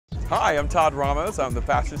Hi, I'm ToddRamos. I'm the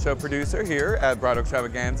fashion show producer here at Bridal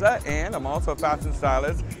Extravaganza, and I'm also a fashion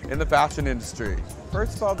stylist in the fashion industry.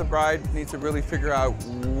 First of all, the bride needs to really figure out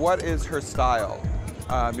what is her style.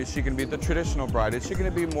 Is she going to be the traditional bride? Is she going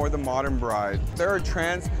to be more the modern bride? There are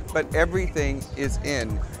trends, but everything is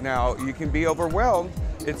in. Now, you can be overwhelmed.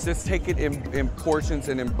 It's just take it in portions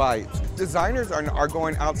and in bites. Designers are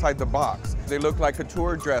going outside the box. They look like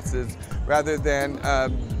couture dresses rather than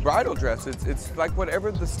bridal dresses. It's like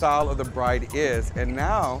whatever the style of the bride is. And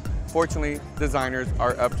now, fortunately, designers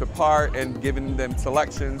are up to par and giving them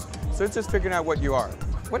selections. So it's just figuring out what you are.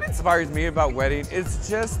 What inspires me about wedding is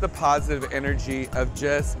just the positive energy of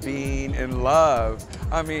just being in love.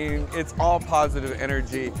 I mean, it's all positive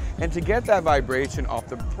energy. And to get that vibration off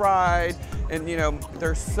the bride, and you know,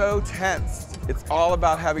 they're so tense. It's all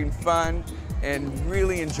about having fun and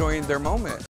really enjoying their moment.